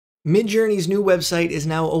Midjourney's new website is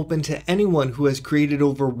now open to anyone who has created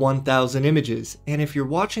over 1,000 images, and if you're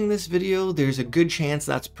watching this video, there's a good chance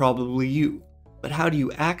that's probably you. But how do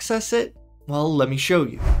you access it? Well, let me show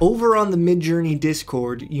you. Over on the Midjourney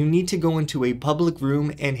Discord, you need to go into a public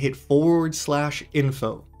room and hit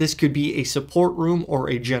 /info. This could be a support room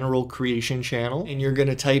or a general creation channel, and you're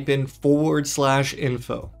gonna type in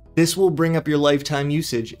 /info. This will bring up your lifetime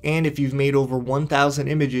usage, and if you've made over 1,000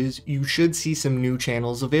 images, you should see some new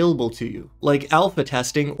channels available to you, like alpha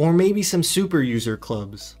testing or maybe some super user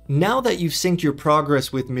clubs. Now that you've synced your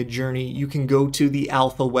progress with Midjourney, you can go to the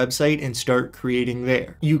alpha website and start creating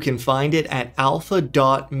there. You can find it at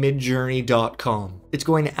alpha.midjourney.com. It's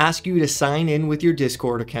going to ask you to sign in with your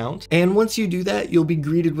Discord account, and once you do that, you'll be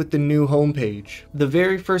greeted with the new homepage. The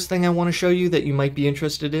very first thing I want to show you that you might be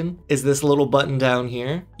interested in is this little button down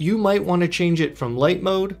here. You might want to change it from light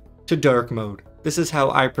mode to dark mode. This is how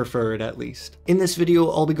I prefer it, at least. In this video,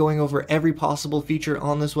 I'll be going over every possible feature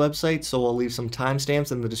on this website, so I'll leave some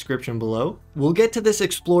timestamps in the description below. We'll get to this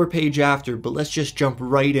explore page after, but let's just jump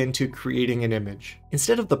right into creating an image.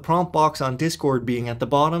 Instead of the prompt box on Discord being at the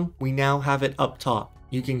bottom, we now have it up top.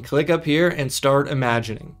 You can click up here and start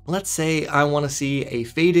imagining. Let's say I want to see a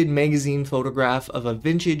faded magazine photograph of a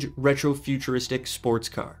vintage retro-futuristic sports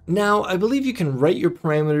car. Now, I believe you can write your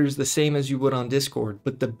parameters the same as you would on Discord,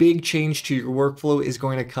 but the big change to your workflow is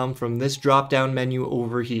going to come from this drop-down menu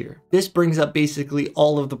over here. This brings up basically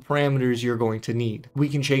all of the parameters you're going to need. We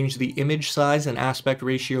can change the image size and aspect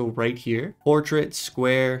ratio right here, portrait,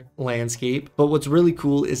 square, landscape, but what's really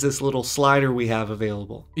cool is this little slider we have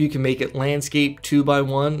available. You can make it landscape 2x1.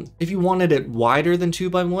 If you wanted it wider than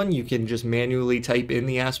 2x1, you can just manually type in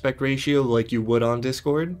the aspect ratio like you would on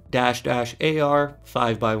Discord, --AR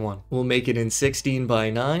 5x1. We'll make it in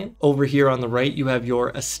 16:9. Over here on the right, you have your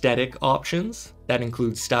aesthetic options. That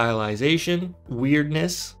includes stylization,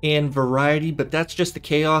 weirdness, and variety, but that's just the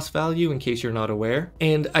chaos value in case you're not aware.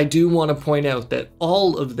 And I do want to point out that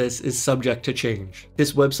all of this is subject to change.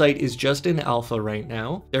 This website is just in alpha right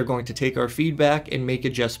now. They're going to take our feedback and make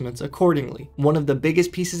adjustments accordingly. One of the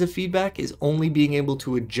biggest pieces of feedback is only being able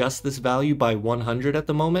to adjust this value by 100 at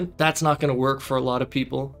the moment. That's not going to work for a lot of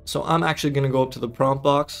people. So I'm actually going to go up to the prompt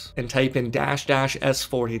box and type in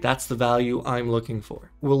 --S40. That's the value I'm looking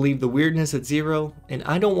for. We'll leave the weirdness at 0. And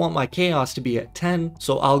I don't want my chaos to be at 10,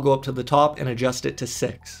 so I'll go up to the top and adjust it to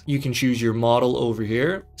 6. You can choose your model over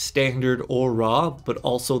here, standard or raw, but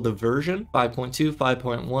also the version, 5.2,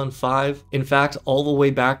 5.1, 5. In fact, all the way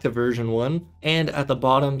back to version 1. And at the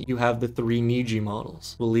bottom, you have the 3 Niji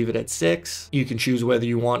models. We'll leave it at 6. You can choose whether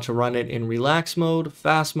you want to run it in relax mode,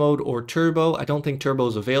 fast mode, or turbo. I don't think turbo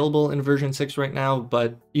is available in version 6 right now,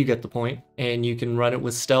 but you get the point. And you can run it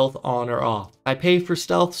with stealth on or off. I pay for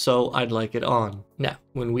stealth, so I'd like it on. Now,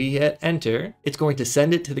 when we hit enter, it's going to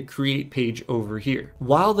send it to the create page over here.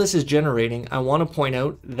 While this is generating, I want to point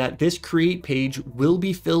out that this create page will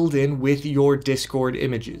be filled in with your Discord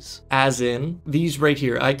images. As in, these right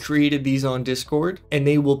here, I created these on Discord, and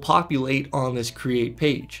they will populate on this create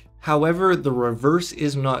page. However, the reverse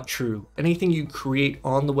is not true. Anything you create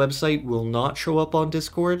on the website will not show up on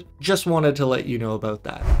Discord. Just wanted to let you know about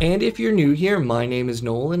that. And if you're new here, my name is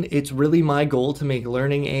Nolan. It's really my goal to make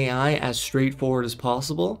learning AI as straightforward as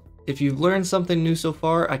possible. If you've learned something new so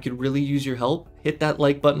far, I could really use your help. Hit that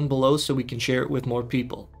like button below so we can share it with more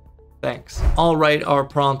people. Thanks. Alright, our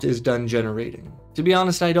prompt is done generating. To be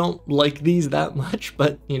honest, I don't like these that much,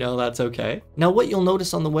 but you know, that's okay. Now what you'll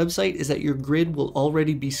notice on the website is that your grid will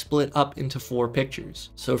already be split up into 4 pictures.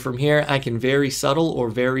 So from here, I can vary subtle or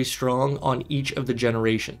very strong on each of the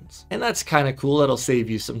generations. And that's kind of cool, that'll save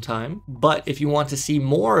you some time. But if you want to see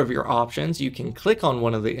more of your options, you can click on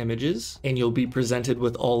one of the images and you'll be presented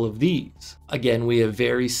with all of these. Again, we have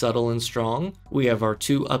very subtle and strong. We have our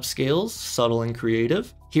 2 upscales, subtle and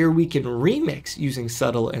creative. Here we can remix using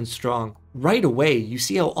subtle and strong. Right away, you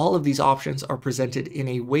see how all of these options are presented in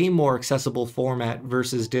a way more accessible format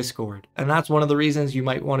versus Discord. And that's one of the reasons you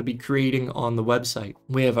might want to be creating on the website.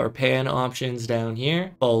 We have our pan options down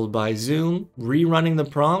here, followed by zoom, rerunning the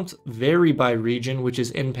prompt, vary by region, which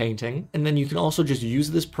is in painting. And then you can also just use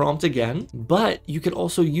this prompt again, but you could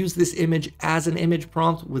also use this image as an image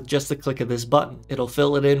prompt with just the click of this button. It'll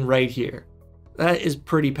fill it in right here. That is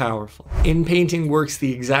pretty powerful. InPainting works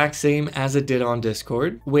the exact same as it did on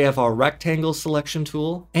Discord. We have our rectangle selection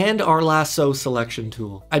tool and our lasso selection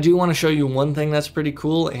tool. I do want to show you one thing that's pretty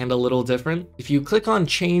cool and a little different. If you click on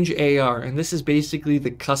change AR, and this is basically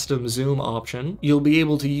the custom zoom option, you'll be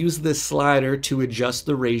able to use this slider to adjust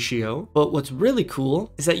the ratio. But what's really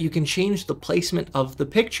cool is that you can change the placement of the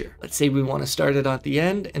picture. Let's say we want to start it at the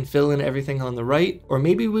end and fill in everything on the right, or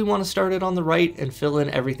maybe we want to start it on the right and fill in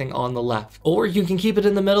everything on the left. Or you can keep it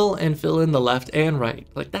in the middle and fill in the left and right.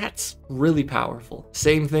 Like, that's really powerful.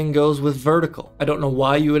 Same thing goes with vertical. I don't know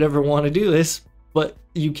why you would ever want to do this, but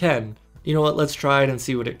you can. You know what, let's try it and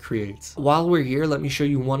see what it creates. While we're here, let me show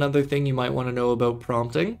you one other thing you might want to know about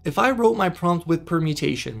prompting. If I wrote my prompt with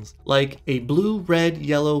permutations, like a blue, red,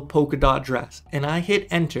 yellow polka dot dress, and I hit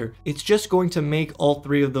enter, it's just going to make all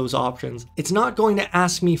three of those options. It's not going to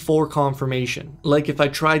ask me for confirmation. Like if I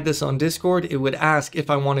tried this on Discord, it would ask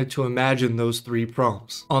if I wanted to imagine those three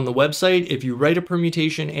prompts. On the website, if you write a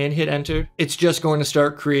permutation and hit enter, it's just going to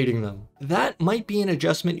start creating them. That might be an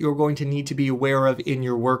adjustment you're going to need to be aware of in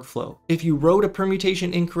your workflow. If you wrote a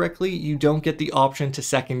permutation incorrectly, you don't get the option to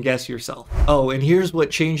second guess yourself. Oh, and here's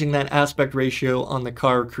what changing that aspect ratio on the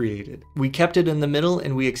car created. We kept it in the middle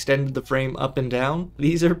and we extended the frame up and down.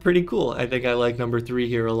 These are pretty cool. I think I like number 3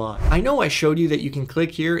 here a lot. I know I showed you that you can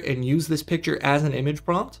click here and use this picture as an image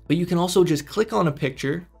prompt, but you can also just click on a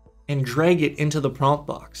picture and drag it into the prompt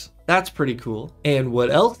box. That's pretty cool. And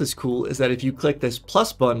what else is cool is that if you click this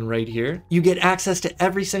plus button right here, you get access to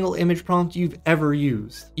every single image prompt you've ever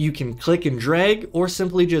used. You can click and drag, or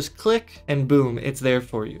simply just click and boom, it's there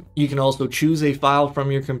for you. You can also choose a file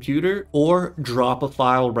from your computer or drop a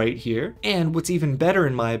file right here. And what's even better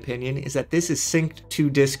in my opinion is that this is synced to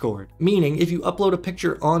Discord, meaning if you upload a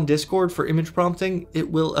picture on Discord for image prompting, it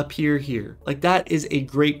will appear here. Like, that is a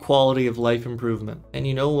great quality of life improvement. And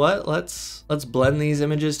you know what? Let's blend these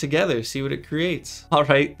images together. See what it creates.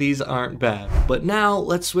 Alright, these aren't bad. But now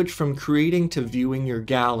let's switch from creating to viewing your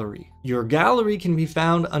gallery. Your gallery can be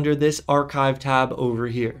found under this archive tab over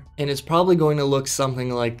here, and it's probably going to look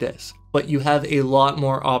something like this. But you have a lot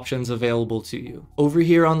more options available to you. Over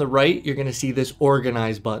here on the right, you're going to see this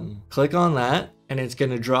organize button. Click on that, and it's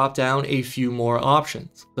going to drop down a few more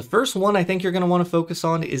options. The first one I think you're going to want to focus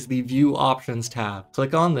on is the View Options tab.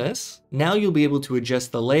 Click on this. Now you'll be able to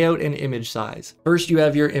adjust the layout and image size. First, you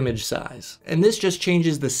have your image size, and this just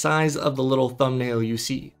changes the size of the little thumbnail you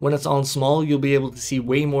see. When it's on small, you'll be able to see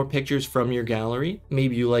way more pictures from your gallery.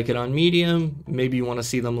 Maybe you like it on medium, maybe you want to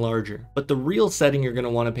see them larger. But the real setting you're going to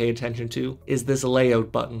want to pay attention to is this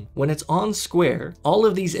layout button. When it's on square, all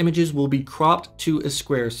of these images will be cropped to a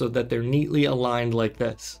square so that they're neatly aligned like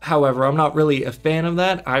this. However, I'm not really a fan of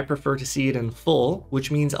that. I prefer to see it in full,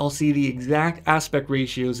 which means I'll see the exact aspect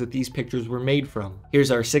ratios that these pictures were made from. Here's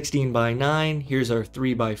our 16:9, here's our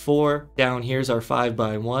 3:4, down here's our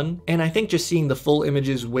 5:1, and I think just seeing the full image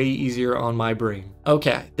is way easier on my brain.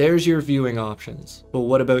 Okay, there's your viewing options. But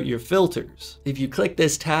what about your filters? If you click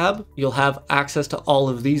this tab, you'll have access to all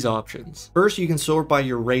of these options. First, you can sort by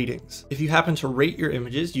your ratings. If you happen to rate your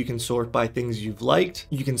images, you can sort by things you've liked,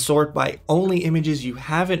 you can sort by only images you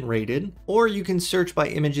haven't rated, or you can search by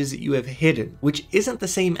images that you have hidden, which isn't the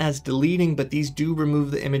same as deleting, but these do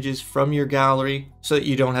remove the images from your gallery so that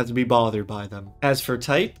you don't have to be bothered by them. As for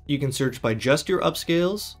type, you can search by just your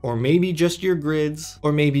upscales, or maybe just your grids,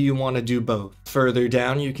 or maybe you want to do both. Further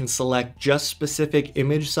down, you can select just specific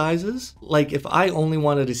image sizes. Like if I only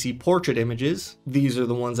wanted to see portrait images, these are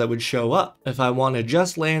the ones that would show up. If I wanted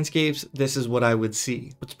just landscapes, this is what I would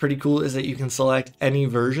see. What's pretty cool is that you can select any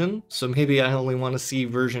version. So maybe I only want to see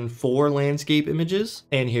version 4 landscape images,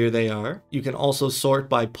 and here they are. You can also sort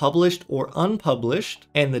by published or unpublished,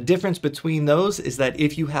 and the difference between those is that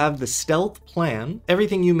if you have the stealth plan,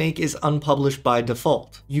 everything you make is unpublished by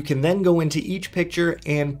default. You can then go into each picture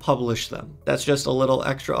and publish them. That's just a little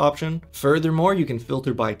extra option. Furthermore, you can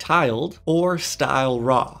filter by tiled or style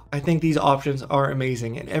raw. I think these options are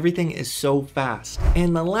amazing and everything is so fast.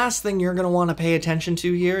 And the last thing you're going to want to pay attention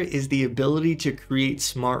to here is the ability to create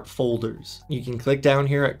smart folders. You can click down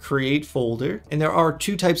here at create folder, and there are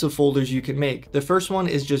 2 types of folders you can make. The first one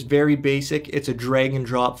is just very basic. It's a drag and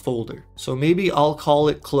drop folder. So maybe I'll call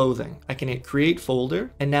it clothing. I can hit create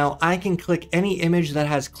folder, and now I can click any image that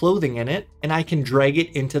has clothing in it, and I can drag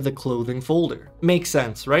it into the clothing folder. Makes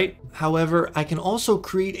sense, right? However, I can also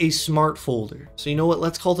create a smart folder. So you know what?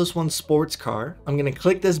 Let's call this one sports car. I'm going to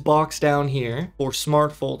click this box down here for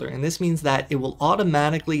smart folder, and this means that it will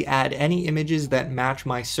automatically add any images that match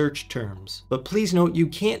my search terms. But please note, you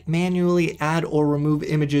can't manually add or remove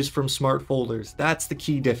images from smart folders. That's the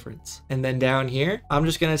key difference. And then down here, I'm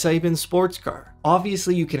just going to type in sports car.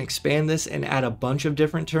 Obviously, you can expand this and add a bunch of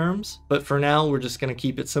different terms, but for now, we're just going to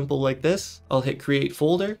keep it simple like this. I'll hit create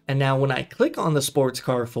folder, and now when I click on the sports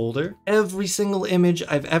car folder, every single image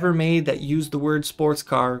I've ever made that used the word sports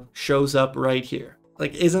car shows up right here.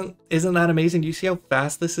 Like, isn't that amazing? Do you see how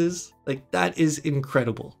fast this is? Like, that is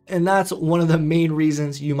incredible. And that's one of the main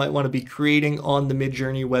reasons you might want to be creating on the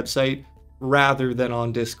Midjourney website rather than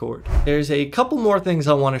on Discord. There's a couple more things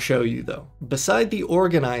I want to show you though. Beside the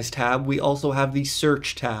Organize tab, we also have the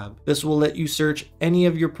Search tab. This will let you search any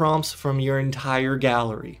of your prompts from your entire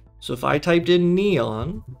gallery. So if I typed in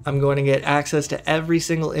neon, I'm going to get access to every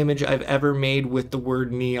single image I've ever made with the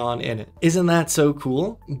word neon in it. Isn't that so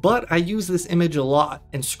cool? But I use this image a lot,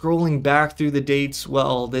 and scrolling back through the dates,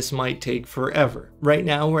 well, this might take forever. Right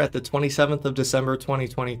now we're at the 27th of December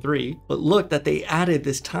 2023, but look that they added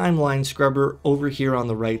this timeline scrubber over here on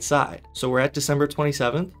the right side. So we're at December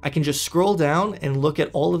 27th. I can just scroll down and look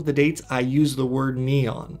at all of the dates I use the word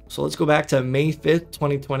neon. So let's go back to May 5th,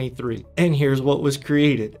 2023, and here's what was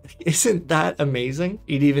created. Isn't that amazing?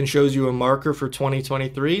 It even shows you a marker for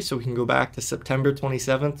 2023, so we can go back to September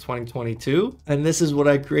 27th, 2022, and this is what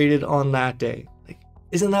I created on that day. Like,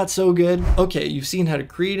 isn't that so good? Okay, you've seen how to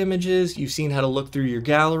create images, you've seen how to look through your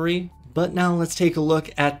gallery, but now let's take a look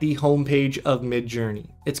at the homepage of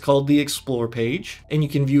Midjourney. It's called the Explore page, and you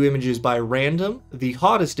can view images by random, the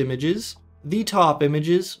hottest images, the top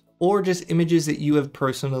images, or just images that you have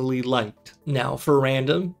personally liked. Now for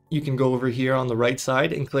random, you can go over here on the right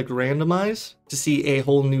side and click randomize to see a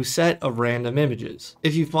whole new set of random images.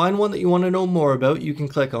 If you find one that you want to know more about, you can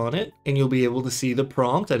click on it and you'll be able to see the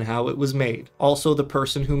prompt and how it was made. Also the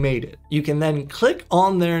person who made it. You can then click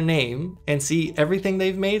on their name and see everything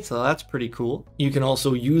they've made, so that's pretty cool. You can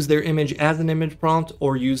also use their image as an image prompt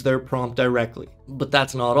or use their prompt directly. But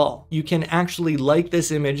that's not all. You can actually like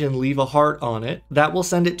this image and leave a heart on it. That will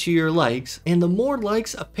send it to your likes, and the more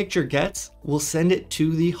likes a picture gets, will send it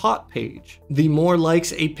to the hot page. The more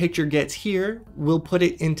likes a picture gets here, will put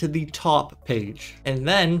it into the top page. And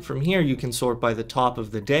then from here, you can sort by the top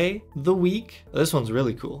of the day, the week. This one's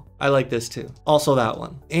really cool. I like this too. Also that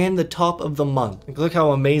one. And the top of the month. Like, look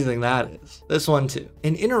how amazing that is. This one too.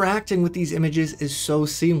 And interacting with these images is so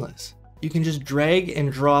seamless. You can just drag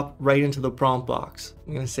and drop right into the prompt box.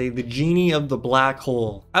 I'm gonna say the genie of the black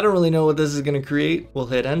hole. I don't really know what this is gonna create. We'll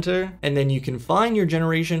hit enter, and then you can find your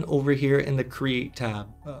generation over here in the create tab.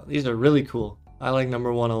 Oh, these are really cool. I like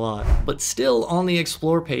number one a lot. But still on the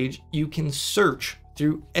explore page, you can search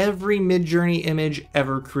through every Midjourney image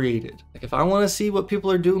ever created. Like if I want to see what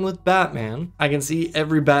people are doing with Batman, I can see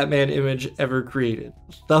every Batman image ever created.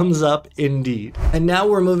 Thumbs up indeed. And now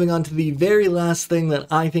we're moving on to the very last thing that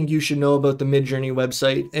I think you should know about the Midjourney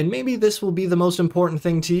website, and maybe this will be the most important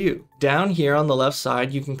thing to you. Down here on the left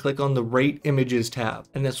side, you can click on the Rate Images tab,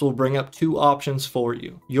 and this will bring up two options for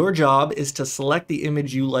you. Your job is to select the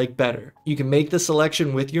image you like better. You can make the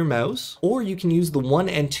selection with your mouse, or you can use the 1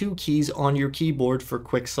 and 2 keys on your keyboard for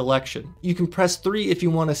quick selection. You can press 3 if you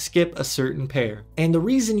want to skip a certain pair. And the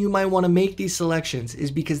reason you might want to make these selections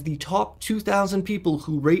is because the top 2,000 people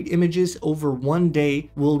who rate images over one day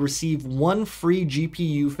will receive 1 free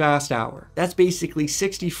GPU fast hour. That's basically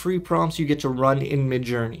 60 free prompts you get to run in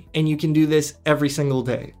Midjourney. And you can do this every single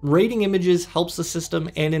day. Rating images helps the system,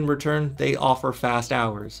 and in return, they offer fast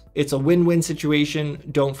hours. It's a win-win situation.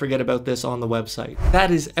 Don't forget about this on the website.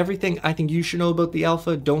 That is everything I think you should know about the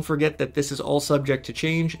alpha. Don't forget that this is all subject to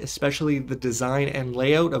change, especially the design and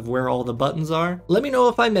layout of where all the buttons are. Let me know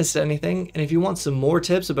if I missed anything, and if you want some more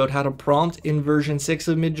tips about how to prompt in version 6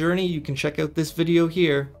 of Midjourney, you can check out this video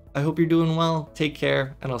here. I hope you're doing well, take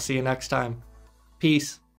care, and I'll see you next time. Peace.